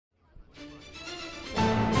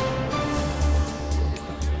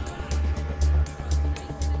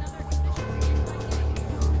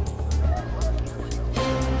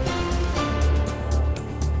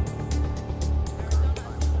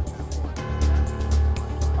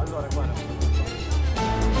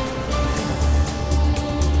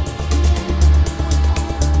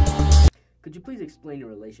explain your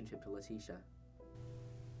relationship to Letitia?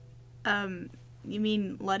 You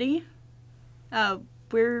mean Lety?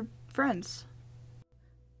 We're friends.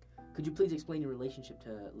 Could you please explain your relationship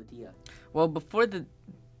to Lety? Well, before the...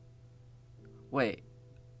 Wait.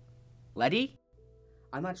 Lety?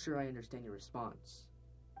 I'm not sure I understand your response.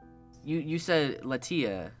 You said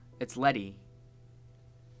Lety. It's Lety.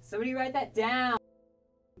 Somebody write that down.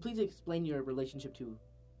 Please explain your relationship to...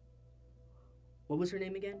 What was her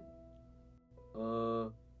name again?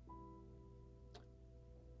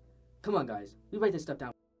 Come on, guys. We write this stuff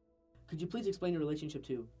down. Could you please explain your relationship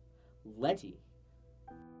to Lety?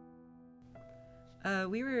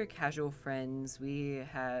 We were casual friends. We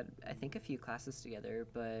had, I think, a few classes together,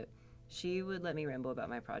 but she would let me ramble about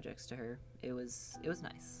my projects to her. It was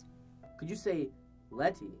nice. Could you say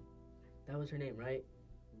Lety? That was her name, right?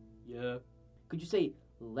 Yeah. Could you say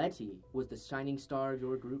Lety was the shining star of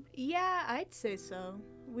your group? Yeah, I'd say so.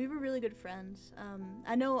 We were really good friends.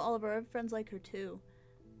 I know all of our other friends like her too.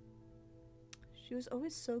 She was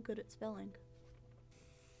always so good at spelling.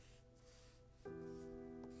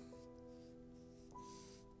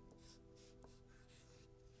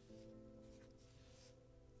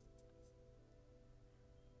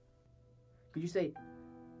 Could you say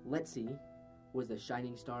Lety was the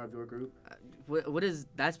shining star of your group? What is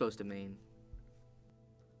that supposed to mean?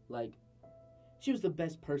 Like, she was the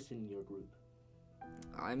best person in your group.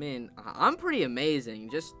 I mean, I'm pretty amazing,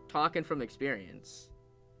 just talking from experience.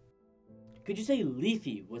 Could you say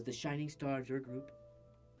Lety was the shining star of your group?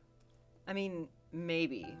 I mean,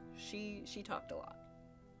 maybe. She talked a lot.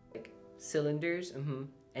 Like, cylinders,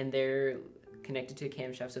 and they're connected to a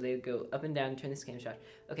camshaft, so they would go up and down, turn this camshaft.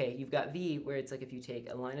 Okay, you've got V, where it's like if you take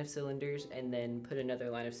a line of cylinders and then put another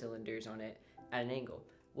line of cylinders on it at an angle.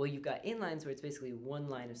 Well, you've got inlines where it's basically one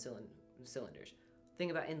line of cylinders.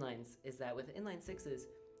 Thing about inlines is that with inline sixes,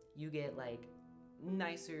 you get like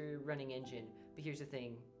nicer running engine. But here's the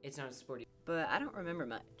thing, it's not as sporty. But I don't remember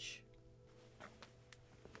much.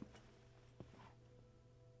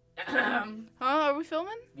 Are we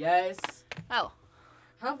filming? Yes. Oh.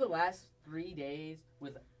 How have the last 3 days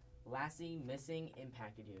with Lassie missing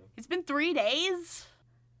impacted you? It's been 3 days?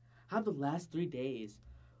 How have the last 3 days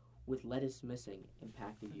with Lettuce missing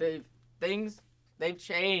impacted you? They've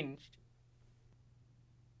changed.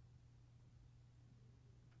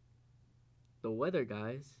 The weather,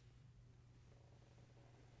 guys.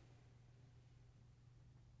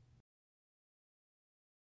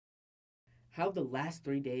 How have the last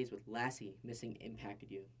 3 days with Lassie missing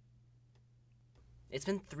impacted you? It's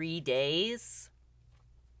been 3 days?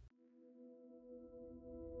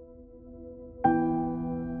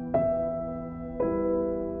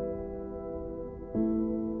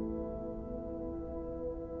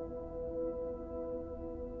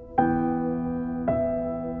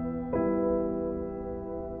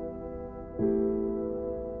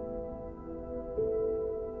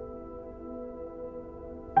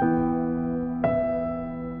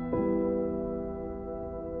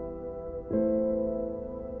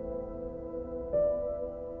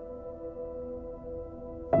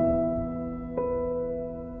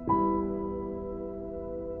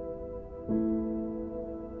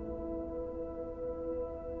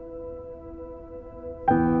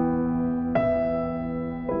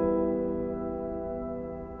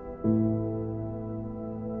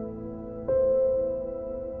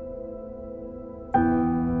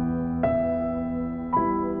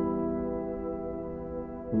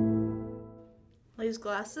 Lety's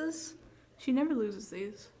glasses? She never loses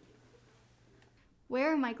these.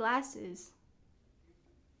 Where are my glasses?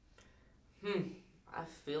 I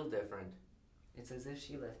feel different. It's as if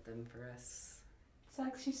she left them for us. It's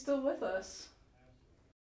like she's still with us.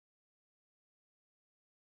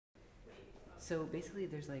 So basically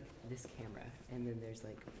there's like this camera, and then there's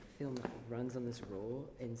like film that runs on this roll,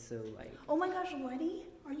 and so like... Oh my gosh, Lety,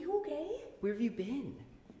 are you okay? Where have you been?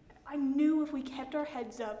 I knew if we kept our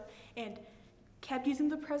heads up and kept using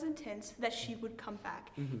the present tense that she would come back.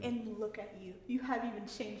 And look at you. You haven't even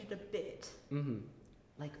changed a bit.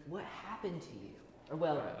 Like, what happened to you? Or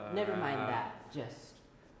well, never mind that. Just,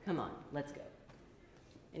 come on, let's go.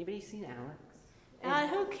 Anybody seen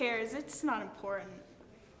Alex? Who cares? It's not important.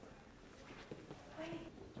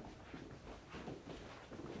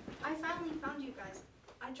 I finally found you guys.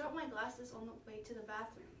 I dropped my glasses on the way to the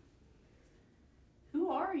bathroom. Who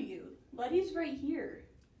are you? Lety's right here.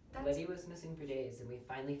 Lety was missing for days, and we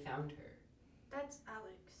finally found her. That's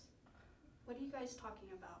Alex. What are you guys talking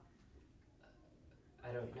about?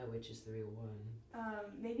 I don't know which is the real one.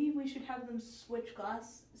 Maybe we should have them switch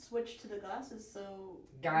to the glasses so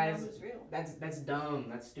Guys, we know who's real. that's dumb.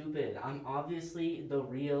 That's stupid. I'm obviously the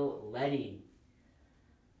real Lety.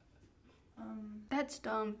 That's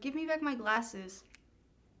dumb. Give me back my glasses.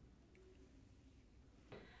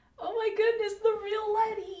 Oh my goodness, the real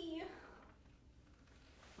Lety.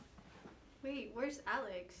 Wait, where's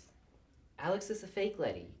Alex? Alex is a fake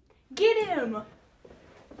Lety. Get him!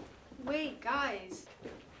 Wait, guys.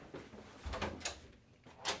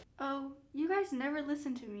 Oh, you guys never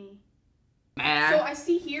listen to me. Man. So I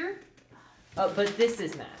see here. But this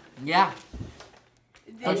is Matt. Yeah.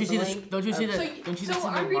 Don't you this- see this? Don't you see the? So, Don't you so see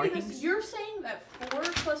I'm the reading markings? this. You're saying that 4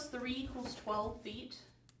 plus 3 equals 12 feet?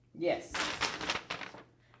 Yes.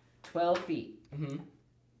 12 feet.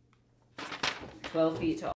 12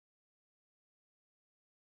 feet tall.